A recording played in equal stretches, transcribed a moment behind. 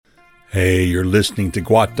Hey, you're listening to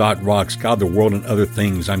Gwot Rocks, God, the World, and Other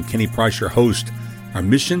Things. I'm Kenny Price, your host. Our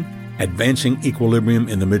mission, advancing equilibrium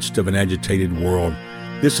in the midst of an agitated world.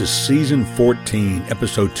 This is Season 14,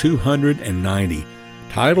 Episode 290.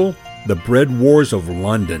 Title, The Bread Wars of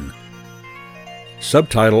London.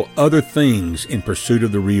 Subtitle, Other Things in Pursuit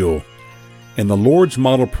of the Real. In the Lord's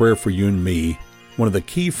model prayer for you and me, one of the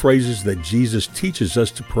key phrases that Jesus teaches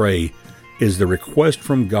us to pray is the request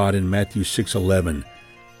from God in Matthew 6:11.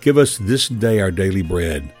 Give us this day our daily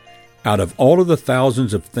bread. Out of all of the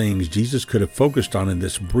thousands of things Jesus could have focused on in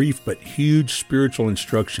this brief but huge spiritual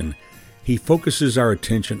instruction, he focuses our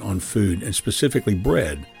attention on food, and specifically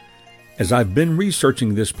bread. As I've been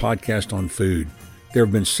researching this podcast on food, there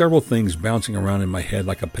have been several things bouncing around in my head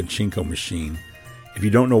like a pachinko machine. If you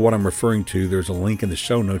don't know what I'm referring to, there's a link in the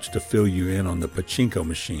show notes to fill you in on the pachinko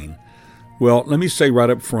machine. Well, let me say right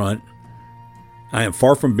up front, I am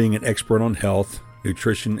far from being an expert on health,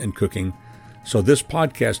 nutrition, and cooking, so this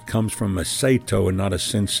podcast comes from a Sato and not a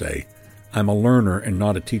sensei. I'm a learner and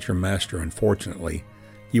not a teacher-master, unfortunately.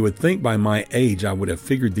 You would think by my age I would have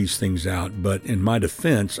figured these things out, but in my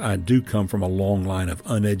defense, I do come from a long line of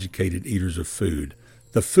uneducated eaters of food.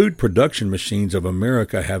 The food production machines of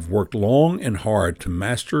America have worked long and hard to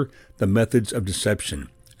master the methods of deception,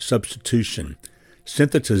 substitution,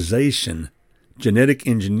 synthesization, genetic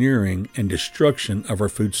engineering, and destruction of our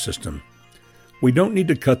food system. We don't need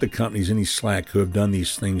to cut the companies any slack who have done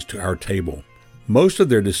these things to our table. Most of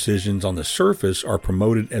their decisions on the surface are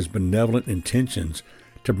promoted as benevolent intentions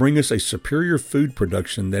to bring us a superior food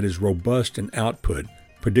production that is robust in output,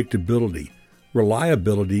 predictability,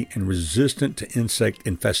 reliability, and resistant to insect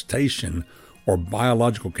infestation or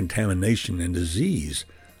biological contamination and disease.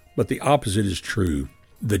 But the opposite is true.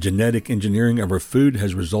 The genetic engineering of our food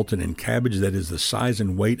has resulted in cabbage that is the size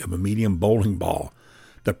and weight of a medium bowling ball.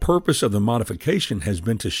 The purpose of the modification has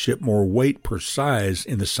been to ship more weight per size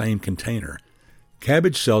in the same container.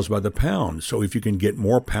 Cabbage sells by the pound, so if you can get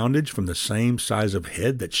more poundage from the same size of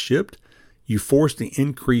head that's shipped, you force the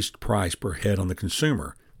increased price per head on the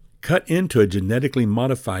consumer. Cut into a genetically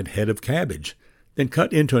modified head of cabbage, then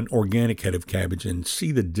cut into an organic head of cabbage and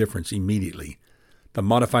see the difference immediately. The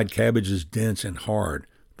modified cabbage is dense and hard.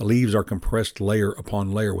 The leaves are compressed layer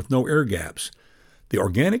upon layer with no air gaps. The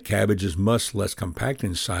organic cabbage is much less compact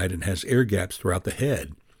inside and has air gaps throughout the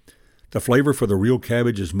head. The flavor for the real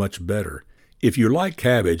cabbage is much better. If you like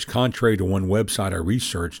cabbage, contrary to one website I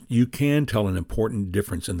researched, you can tell an important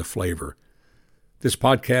difference in the flavor. This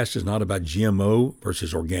podcast is not about GMO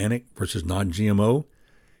versus organic versus non-GMO.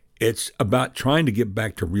 It's about trying to get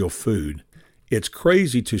back to real food. It's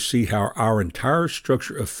crazy to see how our entire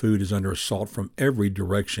structure of food is under assault from every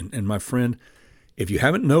direction. And my friend, if you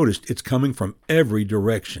haven't noticed, it's coming from every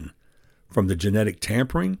direction. From the genetic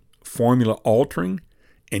tampering, formula altering,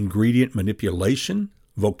 ingredient manipulation,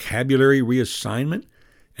 vocabulary reassignment.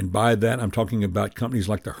 And by that, I'm talking about companies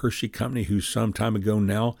like the Hershey Company, who some time ago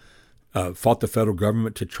now fought the federal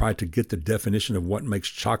government to try to get the definition of what makes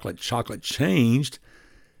chocolate changed.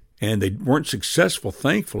 And they weren't successful,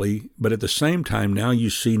 thankfully. But at the same time, now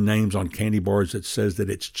you see names on candy bars that says that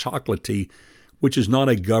it's chocolatey, which is not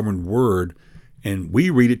a governed word. And we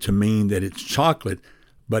read it to mean that it's chocolate,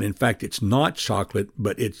 but in fact it's not chocolate,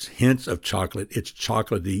 but it's hints of chocolate. It's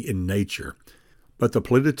chocolatey in nature. But the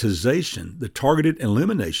politicization, the targeted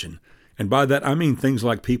elimination, and by that I mean things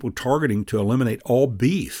like people targeting to eliminate all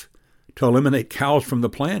beef, to eliminate cows from the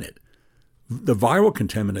planet. The viral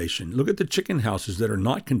contamination. Look at the chicken houses that are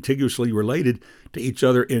not contiguously related to each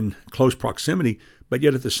other in close proximity, but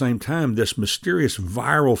yet at the same time, this mysterious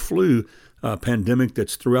viral flu pandemic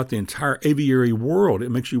that's throughout the entire aviary world. It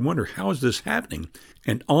makes you wonder, how is this happening?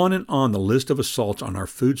 And on the list of assaults on our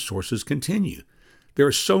food sources continue. There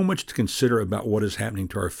is so much to consider about what is happening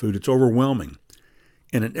to our food. It's overwhelming.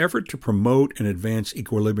 In an effort to promote and advance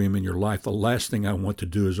equilibrium in your life, the last thing I want to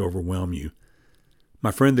do is overwhelm you. My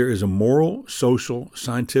friend, there is a moral, social,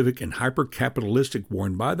 scientific, and hyper-capitalistic war.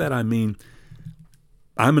 And by that I mean,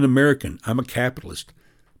 I'm an American. I'm a capitalist.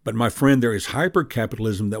 But my friend, there is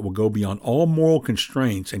hyper-capitalism that will go beyond all moral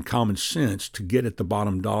constraints and common sense to get at the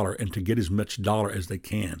bottom dollar and to get as much dollar as they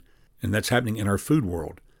can. And that's happening in our food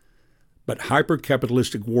world. But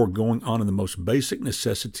hyper-capitalistic war going on in the most basic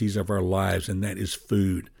necessities of our lives, and that is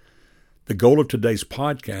food. The goal of today's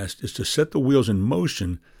podcast is to set the wheels in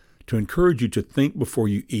motion to encourage you to think before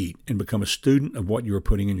you eat and become a student of what you are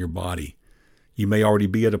putting in your body. You may already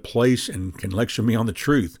be at a place and can lecture me on the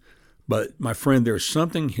truth, but my friend, there is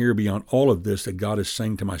something here beyond all of this that God is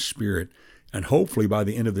saying to my spirit, and hopefully by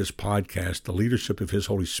the end of this podcast, the leadership of His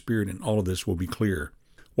Holy Spirit in all of this will be clear.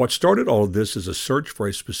 What started all of this is a search for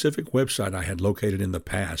a specific website I had located in the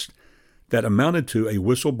past. that amounted to a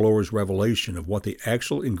whistleblower's revelation of what the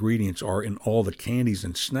actual ingredients are in all the candies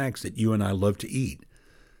and snacks that you and I love to eat.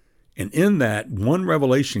 And in that, one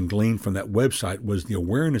revelation gleaned from that website was the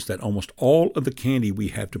awareness that almost all of the candy we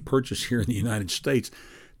have to purchase here in the United States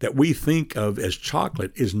that we think of as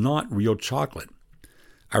chocolate is not real chocolate.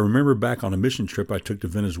 I remember back on a mission trip I took to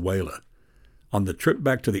Venezuela. On the trip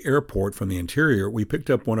back to the airport from the interior, we picked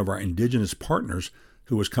up one of our indigenous partners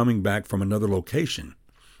who was coming back from another location.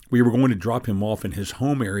 We were going to drop him off in his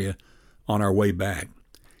home area on our way back.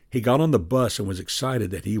 He got on the bus and was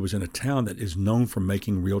excited that he was in a town that is known for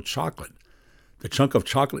making real chocolate. The chunk of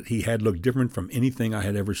chocolate he had looked different from anything I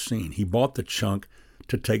had ever seen. He bought the chunk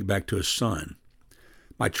to take back to his son.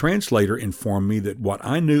 My translator informed me that what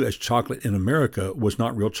I knew as chocolate in America was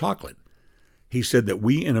not real chocolate. He said that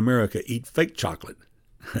we in America eat fake chocolate.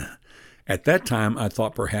 At that time, I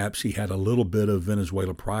thought perhaps he had a little bit of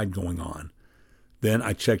Venezuela pride going on. Then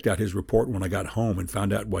I checked out his report when I got home and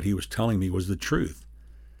found out what he was telling me was the truth.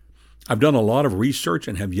 I've done a lot of research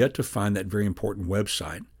and have yet to find that very important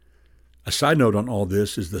website. A side note on all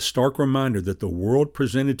this is the stark reminder that the world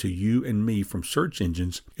presented to you and me from search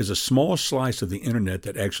engines is a small slice of the internet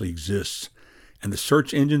that actually exists, and the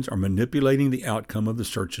search engines are manipulating the outcome of the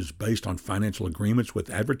searches based on financial agreements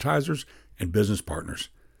with advertisers and business partners.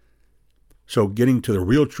 So getting to the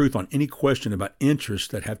real truth on any question about interests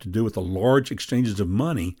that have to do with the large exchanges of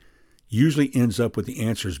money usually ends up with the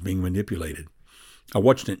answers being manipulated. I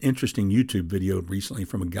watched an interesting YouTube video recently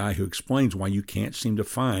from a guy who explains why you can't seem to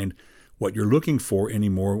find what you're looking for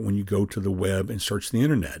anymore when you go to the web and search the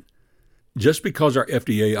internet. Just because our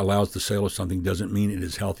FDA allows the sale of something doesn't mean it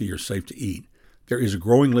is healthy or safe to eat. There is a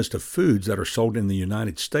growing list of foods that are sold in the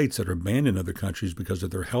United States that are banned in other countries because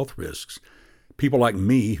of their health risks. People like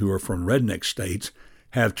me, who are from redneck states,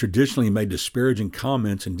 have traditionally made disparaging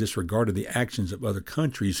comments and disregarded the actions of other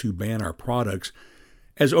countries who ban our products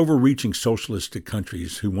as overreaching socialistic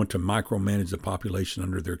countries who want to micromanage the population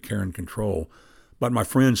under their care and control. But my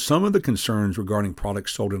friends, some of the concerns regarding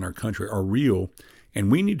products sold in our country are real,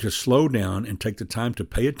 and we need to slow down and take the time to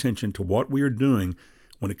pay attention to what we are doing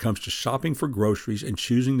when it comes to shopping for groceries and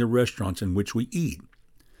choosing the restaurants in which we eat.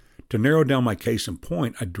 To narrow down my case in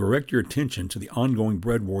point, I direct your attention to the ongoing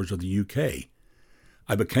bread wars of the UK.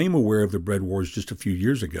 I became aware of the bread wars just a few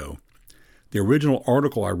years ago. The original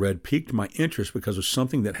article I read piqued my interest because of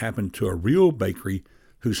something that happened to a real bakery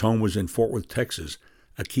whose home was in Fort Worth, Texas,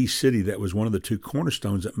 a key city that was one of the two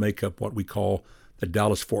cornerstones that make up what we call the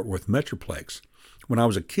Dallas-Fort Worth Metroplex. When I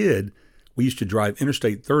was a kid, we used to drive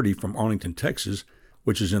Interstate 30 from Arlington, Texas,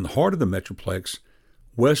 which is in the heart of the Metroplex,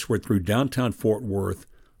 westward through downtown Fort Worth,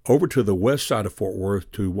 over to the west side of Fort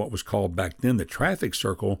Worth to what was called back then the traffic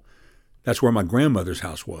circle. That's where my grandmother's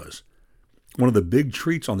house was. One of the big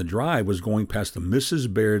treats on the drive was going past the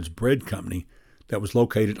Mrs. Baird's Bread Company that was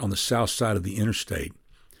located on the south side of the interstate.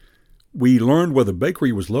 We learned where the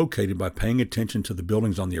bakery was located by paying attention to the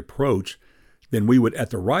buildings on the approach. Then we would, at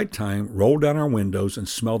the right time, roll down our windows and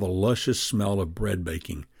smell the luscious smell of bread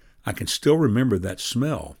baking. I can still remember that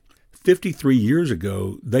smell. 53 years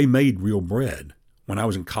ago, they made real bread. When I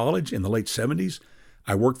was in college in the late 70s,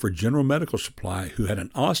 I worked for General Medical Supply, who had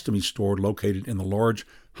an ostomy store located in the large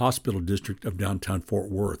hospital district of downtown Fort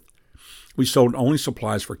Worth. We sold only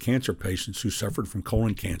supplies for cancer patients who suffered from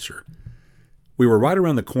colon cancer. We were right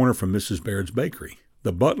around the corner from Mrs. Baird's bakery.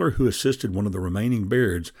 The butler who assisted one of the remaining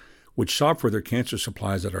Bairds would shop for their cancer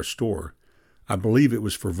supplies at our store. I believe it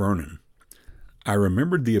was for Vernon. I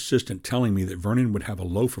remembered the assistant telling me that Vernon would have a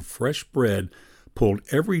loaf of fresh bread pulled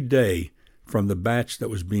every day from the batch that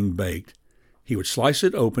was being baked. He would slice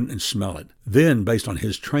it open and smell it. Then, based on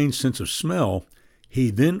his trained sense of smell, he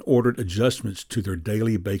then ordered adjustments to their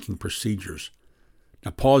daily baking procedures.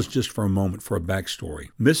 Now pause just for a moment for a backstory.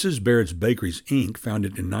 Mrs. Baird's Bakeries, Inc.,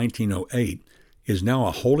 founded in 1908, is now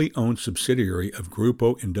a wholly owned subsidiary of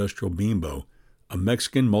Grupo Industrial Bimbo, a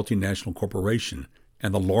Mexican multinational corporation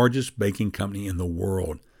and the largest baking company in the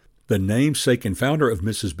world. The namesake and founder of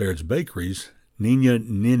Mrs. Baird's Bakeries, Nina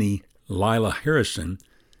Ninny Lila Harrison,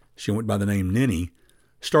 she went by the name Ninny,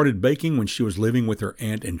 started baking when she was living with her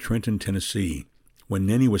aunt in Trenton, Tennessee. When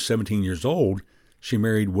Ninny was 17 years old, she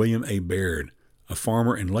married William A. Baird, a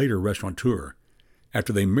farmer and later restaurateur.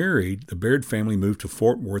 After they married, the Baird family moved to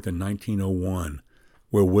Fort Worth in 1901,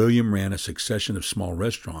 where William ran a succession of small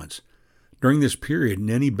restaurants. During this period,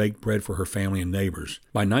 Ninny baked bread for her family and neighbors.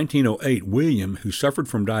 By 1908, William, who suffered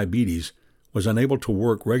from diabetes, was unable to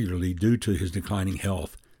work regularly due to his declining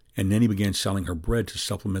health, and Ninny began selling her bread to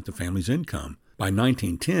supplement the family's income. By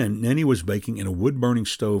 1910, Ninny was baking in a wood-burning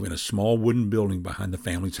stove in a small wooden building behind the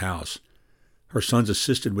family's house. Her sons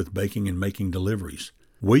assisted with baking and making deliveries.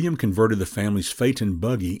 William converted the family's Phaeton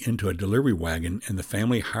buggy into a delivery wagon, and the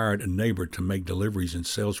family hired a neighbor to make deliveries and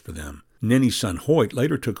sales for them. Nenny's son Hoyt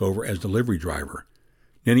later took over as delivery driver.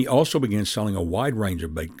 Nenny also began selling a wide range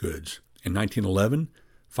of baked goods. In 1911,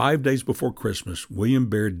 5 days before Christmas, William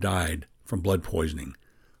Baird died from blood poisoning,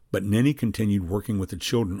 but Nenny continued working with the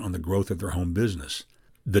children on the growth of their home business.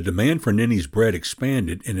 The demand for Nenny's bread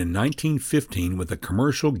expanded, and in 1915, with a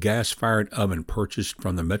commercial gas-fired oven purchased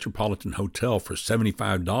from the Metropolitan Hotel for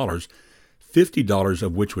 $75, $50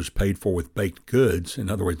 of which was paid for with baked goods, in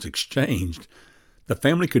other words, exchanged, the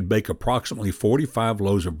family could bake approximately 45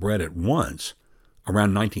 loaves of bread at once.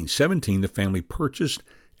 Around 1917, the family purchased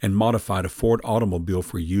and modified a Ford automobile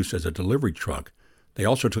for use as a delivery truck. They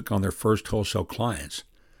also took on their first wholesale clients.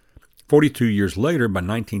 42 years later, by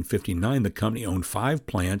 1959, the company owned 5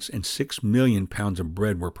 plants and 6 million pounds of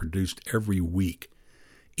bread were produced every week.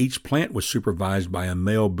 Each plant was supervised by a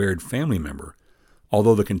male Baird family member.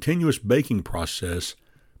 Although the continuous baking process,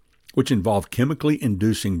 which involved chemically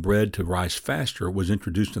inducing bread to rise faster, was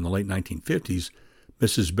introduced in the late 1950s,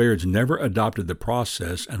 Mrs. Baird's never adopted the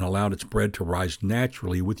process and allowed its bread to rise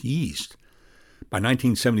naturally with yeast. By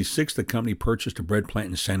 1976, the company purchased a bread plant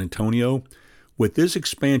in San Antonio. With this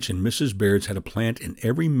expansion, Mrs. Baird's had a plant in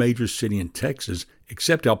every major city in Texas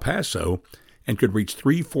except El Paso and could reach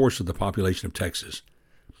 3/4 of the population of Texas.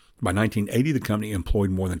 By 1980, the company employed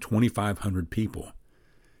more than 2,500 people.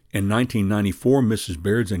 In 1994, Mrs.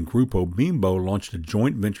 Baird's and Grupo Bimbo launched a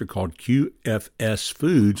joint venture called QFS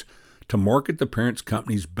Foods to market the parent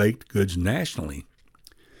company's baked goods nationally.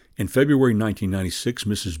 In February 1996,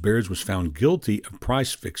 Mrs. Baird's was found guilty of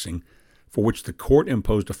price fixing, for which the court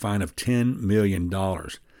imposed a fine of $10 million.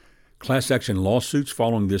 Class action lawsuits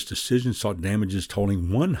following this decision sought damages totaling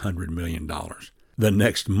 $100 million. The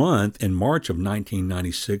next month, in March of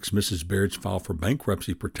 1996, Mrs. Baird's filed for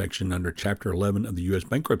bankruptcy protection under Chapter 11 of the U.S.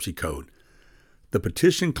 Bankruptcy Code. The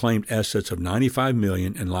petition claimed assets of $95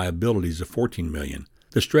 million and liabilities of $14 million.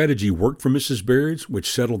 The strategy worked for Mrs. Baird's, which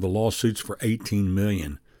settled the lawsuits for $18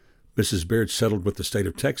 million. Mrs. Baird settled with the state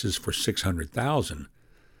of Texas for $600,000.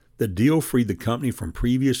 The deal freed the company from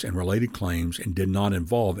previous and related claims and did not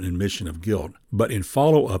involve an admission of guilt. But in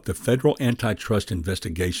follow-up, the federal antitrust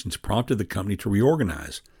investigations prompted the company to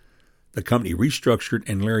reorganize. The company restructured,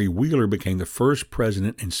 and Larry Wheeler became the first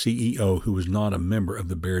president and CEO who was not a member of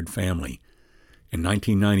the Baird family. In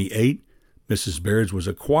 1998, Mrs. Baird's was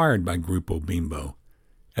acquired by Grupo Bimbo.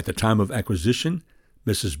 At the time of acquisition,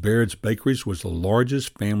 Mrs. Baird's Bakeries was the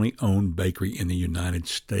largest family-owned bakery in the United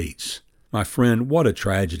States. My friend, what a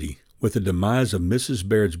tragedy. With the demise of Mrs.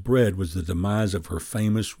 Baird's bread was the demise of her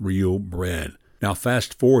famous real bread. Now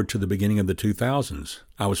fast forward to the beginning of the 2000s.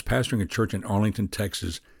 I was pastoring a church in Arlington,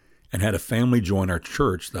 Texas, and had a family join our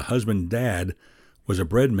church. The husband, Dad, was a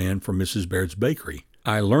bread man for Mrs. Baird's Bakery.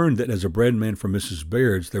 I learned that as a bread man for Mrs.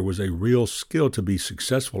 Baird's, there was a real skill to be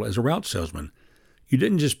successful as a route salesman. You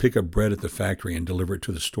didn't just pick up bread at the factory and deliver it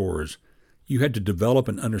to the stores. You had to develop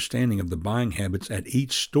an understanding of the buying habits at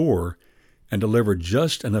each store and deliver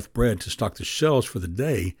just enough bread to stock the shelves for the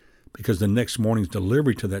day, because the next morning's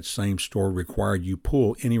delivery to that same store required you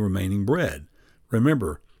pull any remaining bread.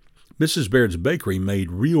 Remember, Mrs. Baird's Bakery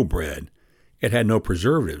made real bread. It had no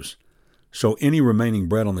preservatives, so any remaining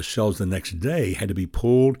bread on the shelves the next day had to be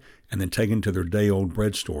pulled and then taken to their day-old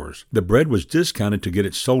bread stores. The bread was discounted to get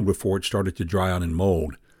it sold before it started to dry out and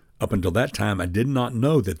mold. Up until that time, I did not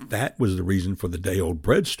know that was the reason for the day-old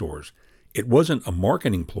bread stores. It wasn't a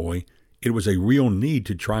marketing ploy. It was a real need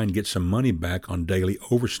to try and get some money back on daily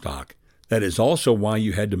overstock. That is also why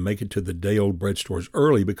you had to make it to the day-old bread stores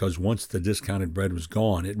early, because once the discounted bread was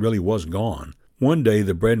gone, it really was gone. One day,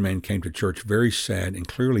 the bread man came to church very sad and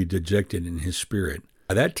clearly dejected in his spirit.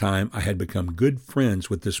 By that time, I had become good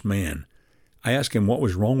friends with this man. I asked him what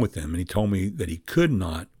was wrong with him, and he told me that he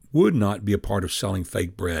would not be a part of selling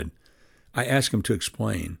fake bread. I asked him to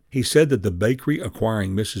explain. He said that the bakery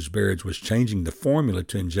acquiring Mrs. Baird's was changing the formula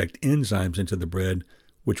to inject enzymes into the bread,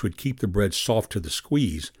 which would keep the bread soft to the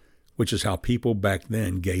squeeze, which is how people back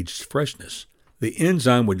then gauged freshness. The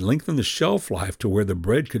enzyme would lengthen the shelf life to where the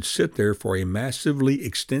bread could sit there for a massively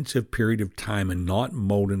extensive period of time and not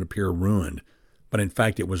mold and appear ruined, but in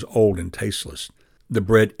fact it was old and tasteless. The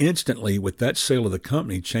bread instantly, with that sale of the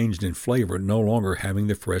company, changed in flavor, no longer having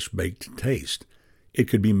the fresh baked taste. It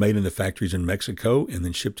could be made in the factories in Mexico and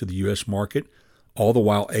then shipped to the U.S. market, all the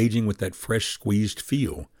while aging with that fresh squeezed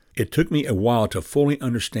feel. It took me a while to fully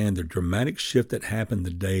understand the dramatic shift that happened the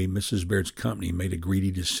day Mrs. Baird's company made a greedy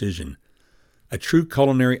decision. A true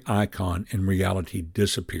culinary icon in reality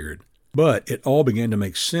disappeared. But it all began to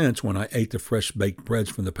make sense when I ate the fresh baked breads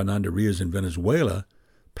from the Panaderias in Venezuela,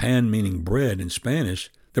 pan meaning bread in Spanish,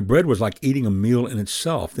 the bread was like eating a meal in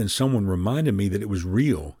itself. Then someone reminded me that it was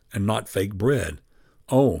real and not fake bread.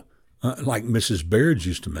 Oh, like Mrs. Baird's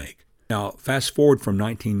used to make. Now, fast forward from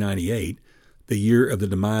 1998, the year of the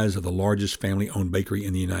demise of the largest family-owned bakery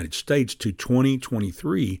in the United States, to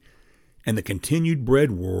 2023, and the continued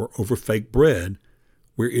bread war over fake bread,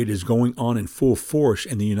 where it is going on in full force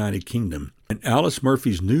in the United Kingdom. And Alice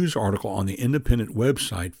Murphy's news article on the Independent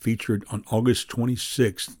website featured on August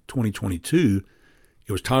 26, 2022,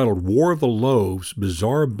 it was titled, "War of the Loaves,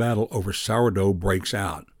 Bizarre Battle Over Sourdough Breaks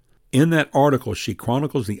Out." In that article, she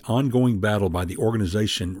chronicles the ongoing battle by the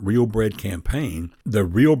organization Real Bread Campaign. The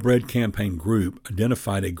Real Bread Campaign group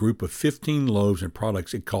identified a group of 15 loaves and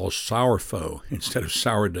products it calls sourfaux instead of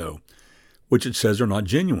sourdough, which it says are not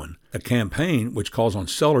genuine. The campaign, which calls on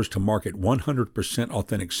sellers to market 100%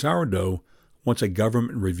 authentic sourdough, wants a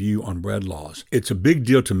government review on bread laws. It's a big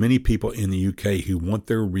deal to many people in the UK who want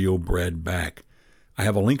their real bread back. I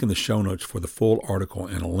have a link in the show notes for the full article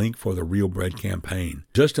and a link for the Real Bread Campaign.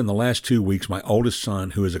 Just in the last 2 weeks, my oldest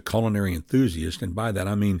son, who is a culinary enthusiast, and by that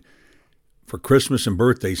I mean for Christmas and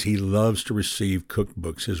birthdays, he loves to receive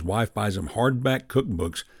cookbooks. His wife buys him hardback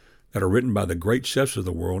cookbooks that are written by the great chefs of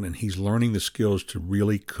the world, and he's learning the skills to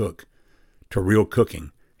really cook, to real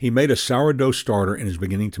cooking. He made a sourdough starter and is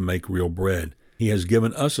beginning to make real bread. He has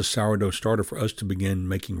given us a sourdough starter for us to begin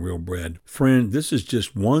making real bread. Friend, this is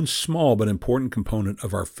just one small but important component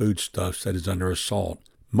of our foodstuffs that is under assault.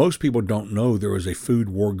 Most people don't know there is a food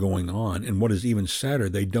war going on, and what is even sadder,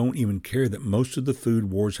 they don't even care that most of the food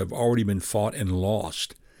wars have already been fought and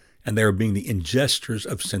lost, and they are being the ingesters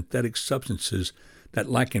of synthetic substances that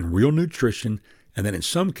lack in real nutrition and that in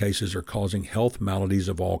some cases are causing health maladies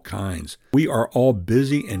of all kinds. We are all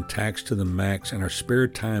busy and taxed to the max, and our spare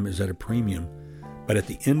time is at a premium. But at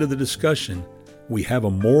the end of the discussion, we have a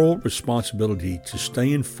moral responsibility to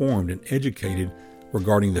stay informed and educated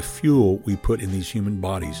regarding the fuel we put in these human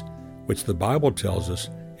bodies, which the Bible tells us,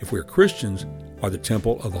 if we're Christians, are the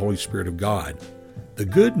temple of the Holy Spirit of God. The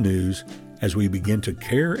good news, as we begin to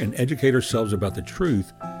care and educate ourselves about the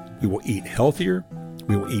truth, we will eat healthier,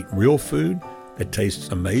 we will eat real food that tastes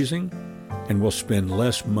amazing, and we'll spend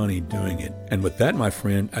less money doing it. And with that, my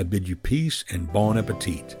friend, I bid you peace and bon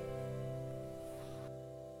appetit.